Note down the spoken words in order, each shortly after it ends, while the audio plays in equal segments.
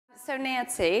So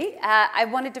Nancy, I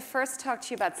wanted to first talk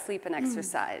to you about sleep and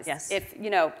exercise. Yes. If,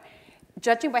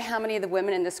 judging by how many of the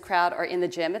women in this crowd are in the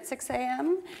gym at 6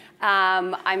 a.m.,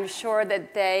 I'm sure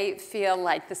that they feel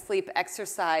like the sleep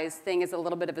exercise thing is a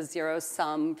little bit of a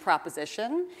zero-sum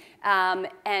proposition.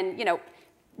 In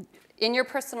your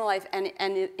personal life and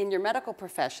in your medical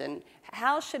profession,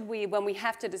 how should we, when we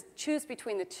have to choose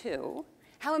between the two,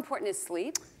 how important is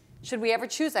sleep? Should we ever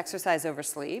choose exercise over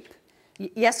sleep?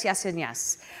 Yes, yes, and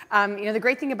yes. The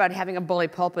great thing about having a bully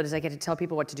pulpit is I get to tell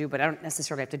people what to do, but I don't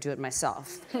necessarily have to do it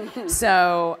myself.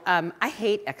 So I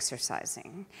hate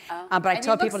exercising, but I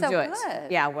tell people to do it.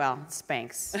 Yeah, well,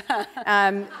 Spanx.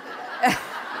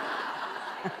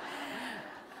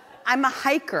 I'm a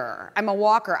hiker, I'm a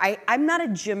walker. I'm not a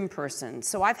gym person,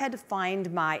 so I've had to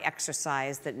find my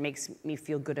exercise that makes me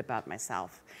feel good about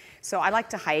myself. So I like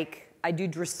to hike, I do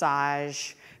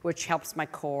dressage, which helps my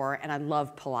core, and I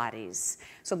love Pilates.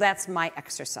 So that's my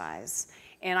exercise.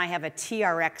 And I have a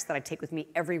TRX that I take with me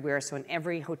everywhere, so in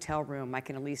every hotel room I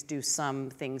can at least do some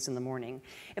things in the morning.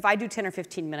 If I do 10 or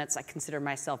 15 minutes, I consider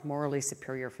myself morally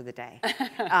superior for the day.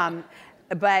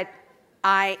 But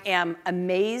I am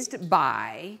amazed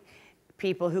by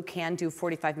people who can do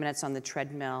 45 minutes on the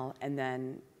treadmill and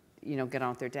then, get on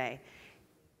with their day.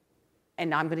 And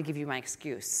now I'm going to give you my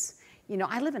excuse.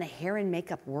 I live in a hair and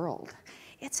makeup world.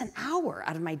 It's an hour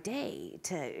out of my day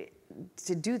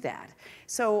to do that.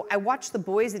 So I watch the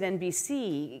boys at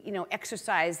NBC,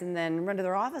 exercise and then run to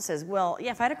their offices. Well,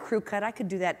 yeah, if I had a crew cut, I could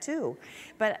do that too.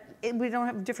 But we don't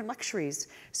have different luxuries.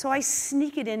 So I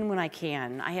sneak it in when I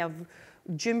can. I have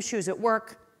gym shoes at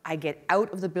work. I get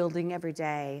out of the building every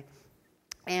day.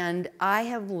 And I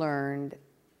have learned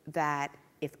that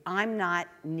if I'm not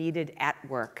needed at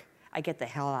work, I get the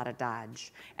hell out of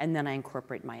Dodge, and then I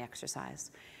incorporate my exercise.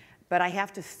 But I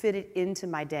have to fit it into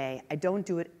my day. I don't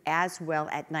do it as well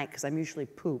at night because I'm usually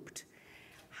pooped.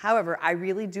 However, I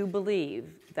really do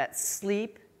believe that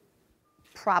sleep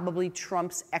probably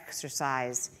trumps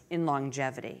exercise in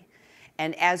longevity.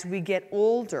 And as we get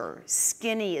older,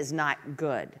 skinny is not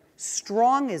good.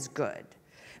 Strong is good.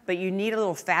 But you need a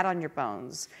little fat on your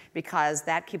bones because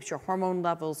that keeps your hormone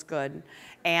levels good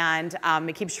and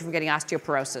it keeps you from getting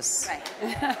osteoporosis.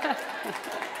 Right.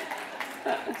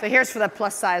 So here's for the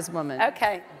plus size woman.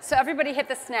 Okay, so everybody hit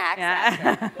the snacks.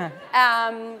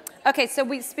 Yeah. Okay,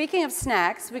 so speaking of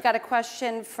snacks, we got a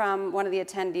question from one of the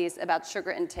attendees about sugar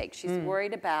intake. She's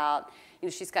worried about,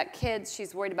 she's got kids,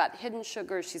 she's worried about hidden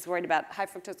sugars, she's worried about high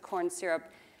fructose corn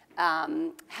syrup.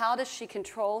 How does she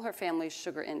control her family's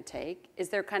sugar intake? Is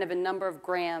there kind of a number of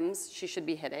grams she should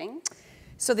be hitting?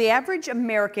 So the average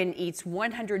American eats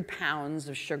 100 pounds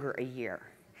of sugar a year,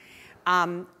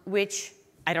 which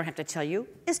I don't have to tell you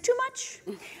is too much.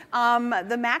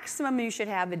 The maximum you should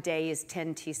have a day is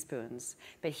 10 teaspoons.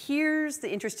 But here's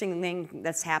the interesting thing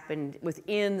that's happened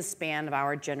within the span of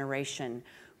our generation.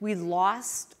 We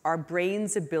lost our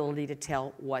brain's ability to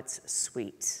tell what's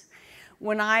sweet.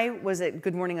 When I was at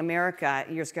Good Morning America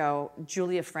years ago,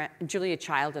 Julia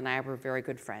Child and I were very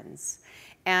good friends.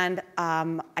 And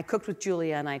I cooked with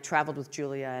Julia and I traveled with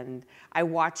Julia and I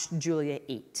watched Julia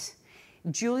eat.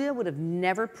 Julia would have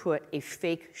never put a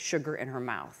fake sugar in her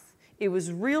mouth. It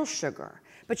was real sugar,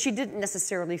 but she didn't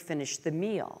necessarily finish the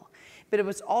meal. But it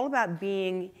was all about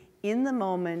being in the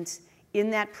moment,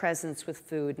 in that presence with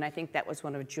food, and I think that was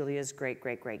one of Julia's great,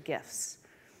 great, great gifts.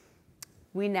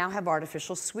 We now have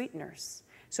artificial sweeteners.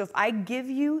 So if I give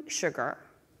you sugar,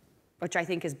 which I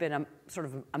think has been a sort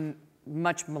of a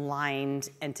much maligned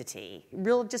entity,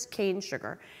 real just cane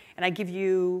sugar, and I give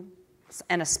you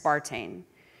an aspartame,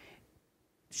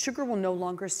 sugar will no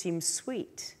longer seem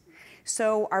sweet.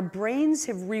 So our brains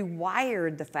have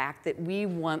rewired the fact that we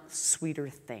want sweeter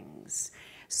things.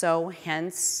 So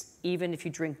hence, even if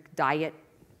you drink diet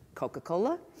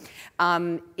Coca-Cola,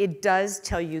 it does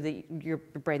tell you that your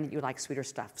brain that you like sweeter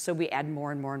stuff. So we add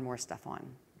more and more and more stuff on.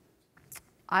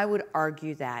 I would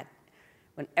argue that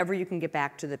whenever you can get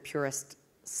back to the purest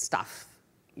stuff,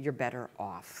 you're better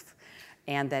off.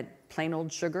 And that plain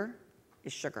old sugar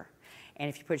is sugar. And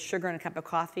if you put sugar in a cup of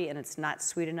coffee and it's not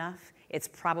sweet enough, it's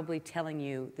probably telling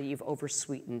you that you've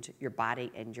oversweetened your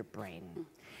body and your brain.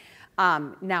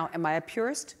 Now, am I a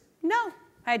purist? No.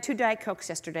 I had 2 Diet Cokes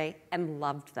yesterday and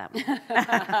loved them.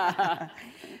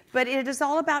 But it is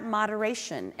all about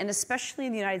moderation. And especially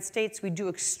in the United States, we do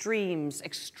extremes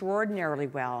extraordinarily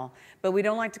well, but we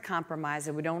don't like to compromise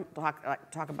and we don't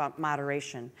talk about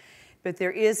moderation. But there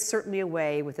is certainly a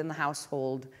way within the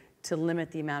household to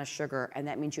limit the amount of sugar, and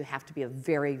that means you have to be a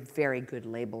very, very good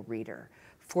label reader.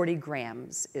 40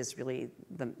 grams is really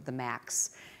the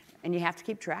max, and you have to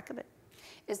keep track of it.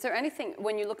 Is there anything,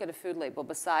 when you look at a food label,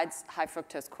 besides high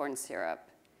fructose corn syrup,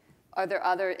 are there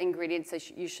other ingredients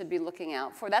that you should be looking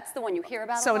out for? That's the one you hear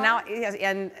about a So lot? now, yes,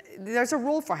 and there's a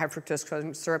rule for high fructose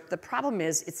corn syrup. The problem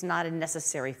is it's not a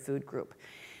necessary food group.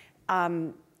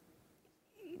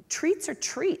 Treats are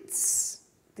treats.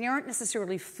 They aren't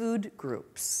necessarily food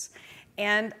groups.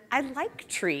 And I like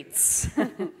treats.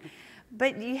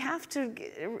 But you have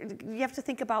to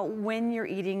think about when you're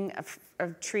eating a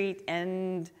treat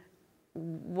and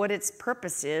what its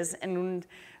purpose is. And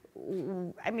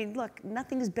I mean, look,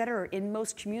 nothing is better in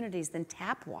most communities than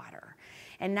tap water.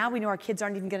 And now we know our kids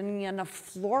aren't even getting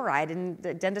enough fluoride, and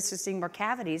the dentists are seeing more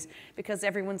cavities because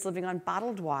everyone's living on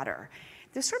bottled water.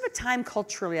 There's sort of a time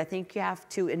culturally, I think you have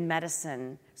to, in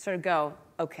medicine, sort of go,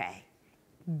 okay,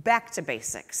 back to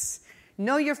basics.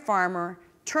 Know your farmer,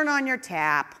 turn on your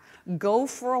tap, go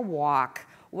for a walk.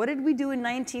 What did we do in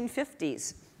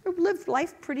 1950s? We lived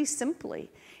life pretty simply.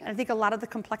 And I think a lot of the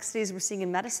complexities we're seeing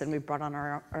in medicine, we brought on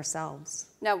ourselves.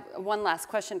 Now, one last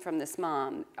question from this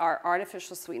mom. Are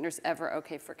artificial sweeteners ever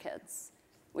okay for kids?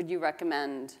 Would you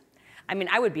recommend? I mean,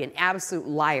 I would be an absolute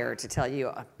liar to tell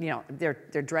you, they're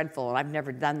dreadful, and I've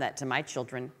never done that to my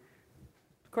children.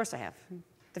 Of course I have.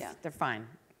 They're fine.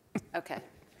 Okay.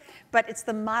 But it's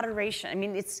the moderation. I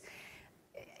mean,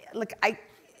 look,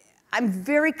 I'm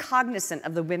very cognizant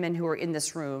of the women who are in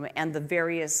this room and the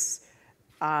various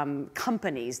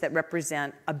companies that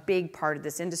represent a big part of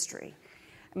this industry.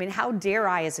 I mean, how dare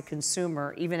I as a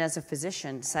consumer, even as a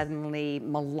physician, suddenly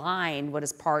malign what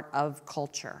is part of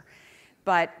culture?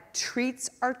 But treats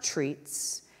are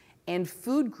treats, and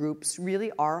food groups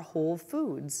really are whole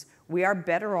foods. We are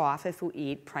better off if we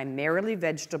eat primarily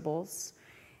vegetables,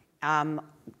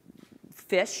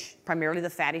 fish, primarily the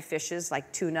fatty fishes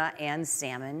like tuna and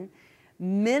salmon,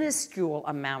 minuscule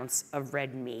amounts of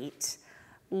red meat,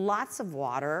 lots of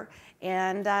water,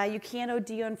 and you can't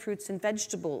OD on fruits and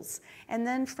vegetables. And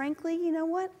then, frankly, you know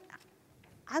what?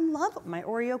 I love my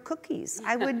Oreo cookies.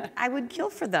 I would kill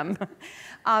for them.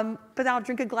 But I'll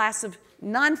drink a glass of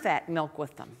non-fat milk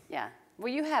with them. Yeah.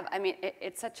 Well, you have, I mean,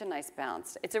 it's such a nice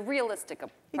balance. It's a realistic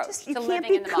approach You to can't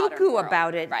living in the modern be cuckoo world.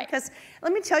 about it. Right. Because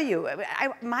let me tell you,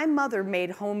 my mother made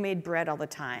homemade bread all the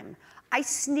time. I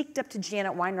sneaked up to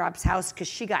Janet Weinraub's house because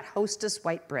she got Hostess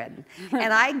white bread.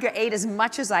 And I ate as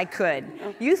much as I could.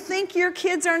 You think your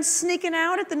kids aren't sneaking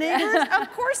out at the neighbors?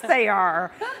 Of course they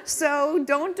are. So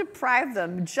don't deprive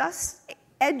them. Just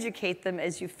educate them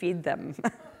as you feed them.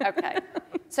 Okay.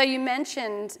 So you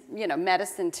mentioned,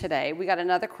 medicine today. We got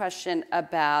another question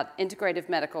about integrative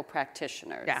medical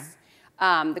practitioners. Yeah.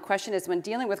 The question is, when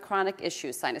dealing with chronic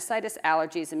issues, sinusitis,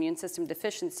 allergies, immune system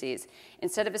deficiencies,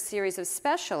 instead of a series of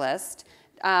specialists,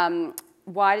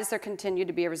 why does there continue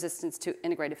to be a resistance to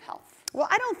integrative health? Well,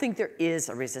 I don't think there is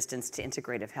a resistance to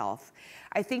integrative health.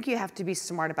 I think you have to be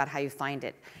smart about how you find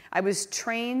it. I was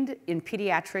trained in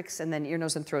pediatrics and then ear,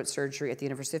 nose, and throat surgery at the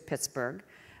University of Pittsburgh.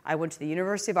 I went to the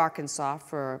University of Arkansas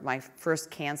for my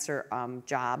first cancer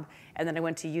job, and then I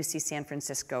went to UC San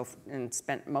Francisco and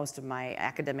spent most of my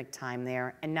academic time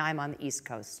there, and now I'm on the East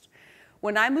Coast.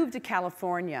 When I moved to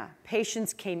California,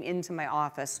 patients came into my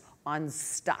office on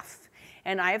stuff,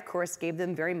 and I, of course, gave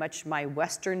them very much my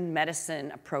Western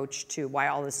medicine approach to why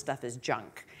all this stuff is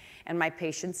junk. And my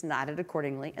patients nodded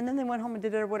accordingly, and then they went home and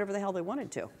did whatever the hell they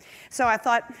wanted to. So I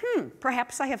thought,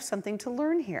 perhaps I have something to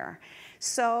learn here.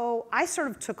 So I sort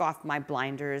of took off my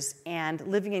blinders, and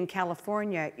living in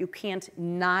California, you can't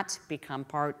not become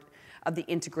part of the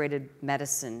integrated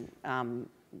medicine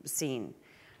scene.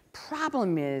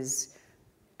 Problem is,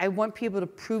 I want people to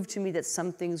prove to me that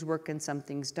some things work and some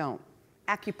things don't.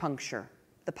 Acupuncture,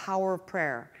 the power of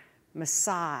prayer,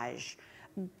 massage,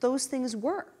 those things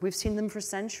work. We've seen them for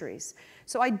centuries.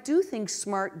 So I do think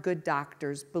smart, good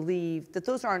doctors believe that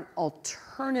those aren't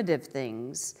alternative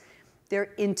things,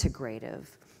 they're integrative.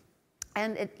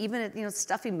 And even at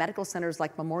stuffy medical centers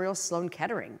like Memorial Sloan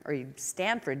Kettering, or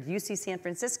Stanford, UC San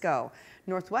Francisco,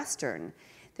 Northwestern,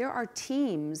 there are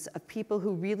teams of people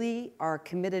who really are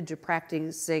committed to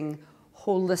practicing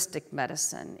holistic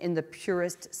medicine in the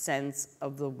purest sense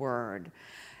of the word.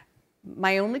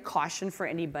 My only caution for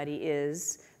anybody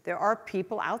is there are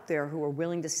people out there who are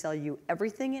willing to sell you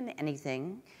everything and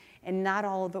anything, and not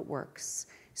all of it works.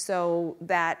 So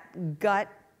that gut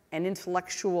and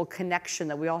intellectual connection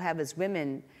that we all have as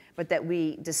women, but that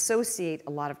we dissociate a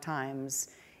lot of times,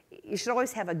 you should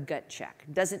always have a gut check.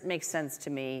 Does it make sense to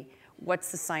me?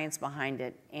 What's the science behind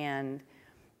it? And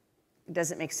It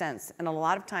doesn't make sense. And a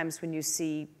lot of times when you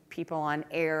see people on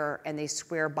air and they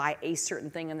swear by a certain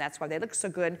thing and that's why they look so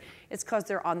good, it's because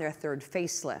they're on their third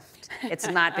facelift. It's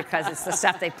not because it's the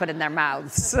stuff they put in their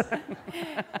mouths.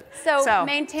 So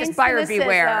maintain just buyer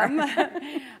beware.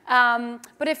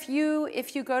 But if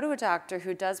you go to a doctor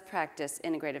who does practice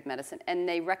integrative medicine and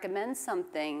they recommend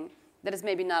something that is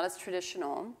maybe not as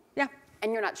traditional, yeah,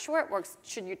 and you're not sure it works,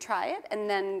 should you try it and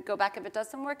then go back if it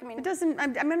doesn't work? I mean, it doesn't.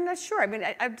 I'm not sure. I mean,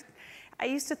 I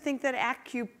used to think that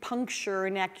acupuncture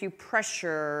and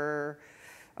acupressure,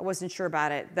 I wasn't sure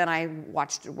about it. Then I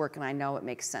watched it work and I know it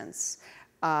makes sense.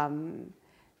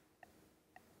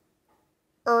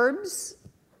 Herbs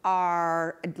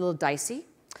are a little dicey.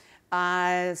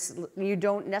 You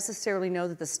don't necessarily know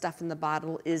that the stuff in the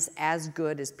bottle is as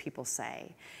good as people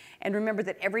say. And remember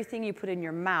that everything you put in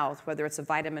your mouth, whether it's a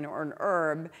vitamin or an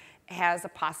herb, has a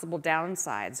possible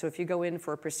downside. So if you go in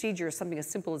for a procedure, something as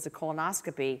simple as a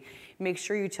colonoscopy, make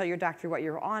sure you tell your doctor what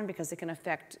you're on because it can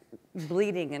affect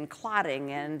bleeding and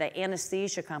clotting and the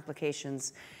anesthesia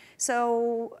complications.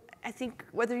 So I think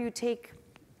whether you take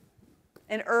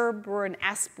an herb or an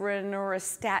aspirin or a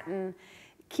statin,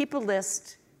 keep a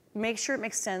list, make sure it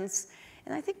makes sense.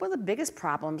 And I think one of the biggest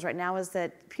problems right now is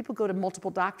that people go to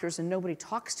multiple doctors and nobody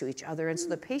talks to each other. And so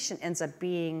the patient ends up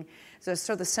being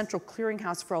sort of the central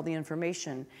clearinghouse for all the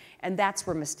information. And that's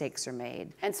where mistakes are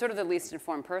made. And sort of the least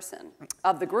informed person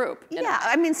of the group. Yeah,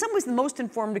 I mean, in some ways the most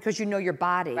informed because you know your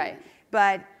body. Right.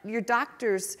 But your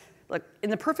doctors, look,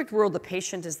 in the perfect world, the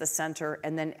patient is the center,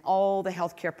 and then all the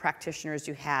healthcare practitioners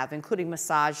you have, including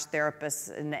massage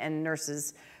therapists and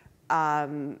nurses,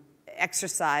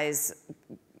 exercise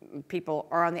people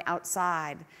are on the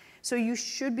outside. So you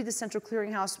should be the central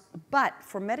clearinghouse, but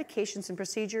for medications and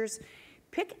procedures,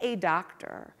 pick a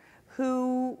doctor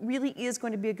who really is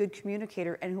going to be a good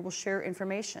communicator and who will share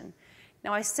information.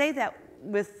 Now I say that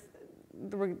with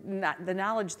the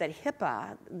knowledge that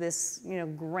HIPAA, this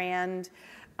grand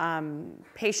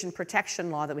patient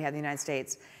protection law that we have in the United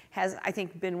States, has, I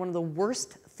think, been one of the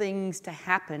worst things to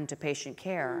happen to patient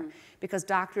care because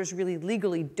doctors really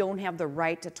legally don't have the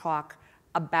right to talk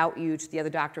about you to the other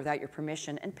doctor without your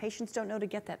permission, and patients don't know to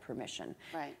get that permission.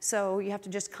 Right. So you have to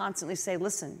just constantly say,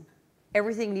 listen,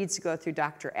 everything needs to go through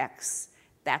Dr. X.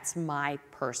 That's my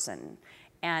person.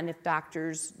 And if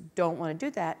doctors don't want to do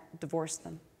that, divorce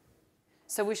them.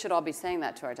 So we should all be saying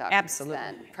that to our doctors. Absolutely.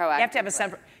 Then, proactively. You have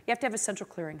to have a central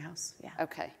clearinghouse. Yeah.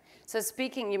 Okay. So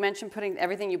speaking, you mentioned putting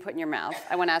everything you put in your mouth.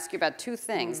 I want to ask you about two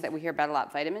things that we hear about a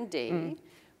lot. Vitamin D,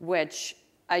 which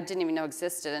I didn't even know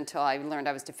existed until I learned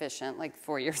I was deficient like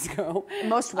 4 years ago.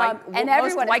 Most white,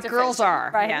 most white girls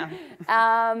are. Right?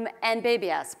 Yeah. And baby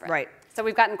aspirin. Right. So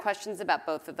we've gotten questions about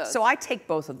both of those. So I take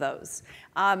both of those.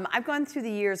 I've gone through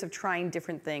the years of trying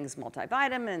different things,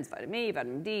 multivitamins, vitamin E,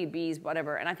 vitamin D, Bs,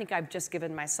 whatever, and I think I've just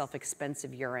given myself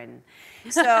expensive urine.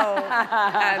 So,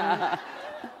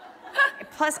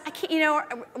 plus, I can't,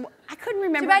 I couldn't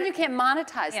remember. Too bad you can't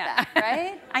monetize that,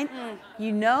 right?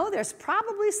 There's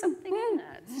probably something in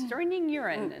that. It's draining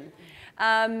urine.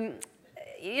 And,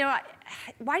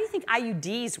 why do you think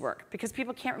IUDs work? Because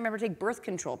people can't remember to take birth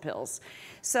control pills.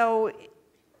 So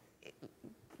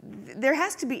there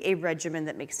has to be a regimen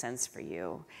that makes sense for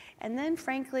you. And then,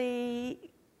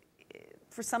 frankly,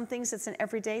 for some things, it's an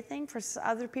everyday thing. For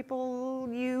other people,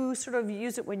 you sort of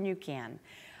use it when you can.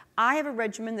 I have a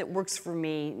regimen that works for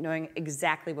me, knowing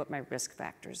exactly what my risk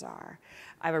factors are.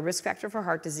 I have a risk factor for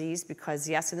heart disease because,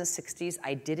 yes, in the 60s,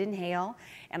 I did inhale,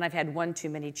 and I've had one too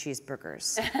many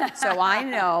cheeseburgers. So I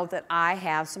know that I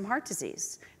have some heart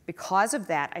disease. Because of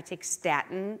that, I take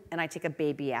statin, and I take a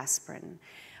baby aspirin.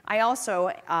 I also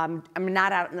am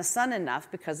not out in the sun enough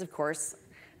because, of course,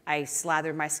 I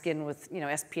slather my skin with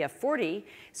SPF 40,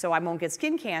 so I won't get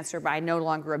skin cancer, but I no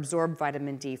longer absorb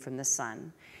vitamin D from the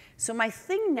sun. So my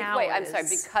thing now Wait, I'm sorry,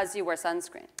 because you wear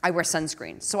sunscreen. I wear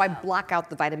sunscreen, so I block out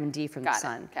the vitamin D from the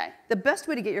sun. Okay. The best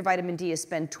way to get your vitamin D is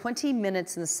spend 20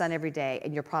 minutes in the sun every day,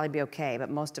 and you'll probably be okay, but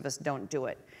most of us don't do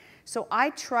it. So I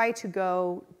try to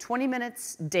go 20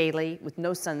 minutes daily with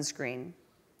no sunscreen,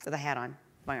 with a hat on,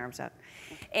 my arms out.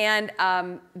 And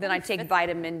then I take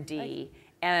vitamin D,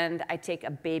 and I take a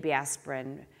baby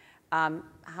aspirin.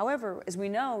 However, as we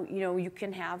know, you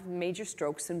can have major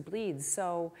strokes and bleeds.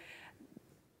 So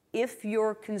if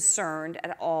you're concerned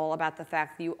at all about the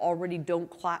fact that you already don't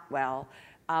clot well,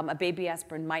 a baby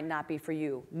aspirin might not be for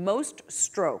you. Most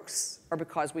strokes are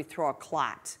because we throw a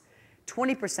clot.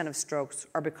 20% of strokes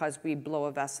are because we blow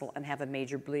a vessel and have a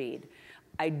major bleed.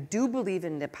 I do believe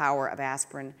in the power of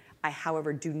aspirin. I,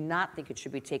 however, do not think it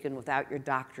should be taken without your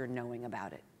doctor knowing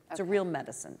about it. It's a real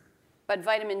medicine. But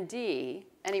vitamin D,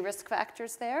 any risk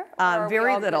factors there? Or are we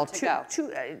very all little. good to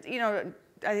go? You know,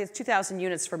 it's 2,000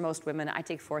 units for most women. I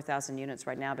take 4,000 units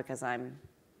right now because I'm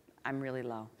really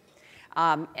low.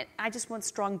 And I just want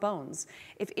strong bones.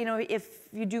 If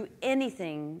you do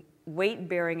anything,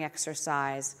 weight-bearing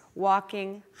exercise,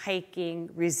 walking, hiking,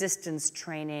 resistance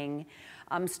training,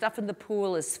 stuff in the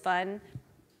pool is fun.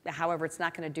 However, it's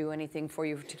not going to do anything for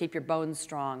you to keep your bones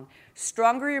strong.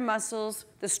 Stronger your muscles,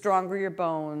 the stronger your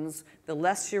bones, the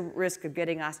less your risk of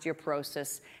getting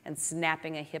osteoporosis and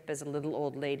snapping a hip as a little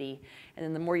old lady. And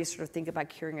then the more you sort of think about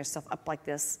carrying yourself up like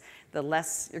this, the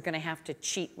less you're going to have to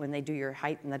cheat when they do your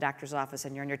height in the doctor's office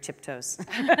and you're on your tiptoes.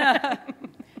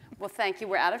 Well, thank you.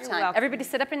 We're out of time. welcome. Everybody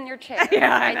sit up in your chair.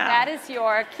 Yeah, I Right, know. that is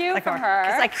your cue from her.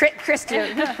 It's like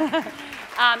Kristin.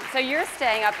 So you're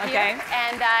staying up here, Okay.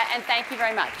 and thank you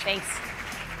very much. Thanks.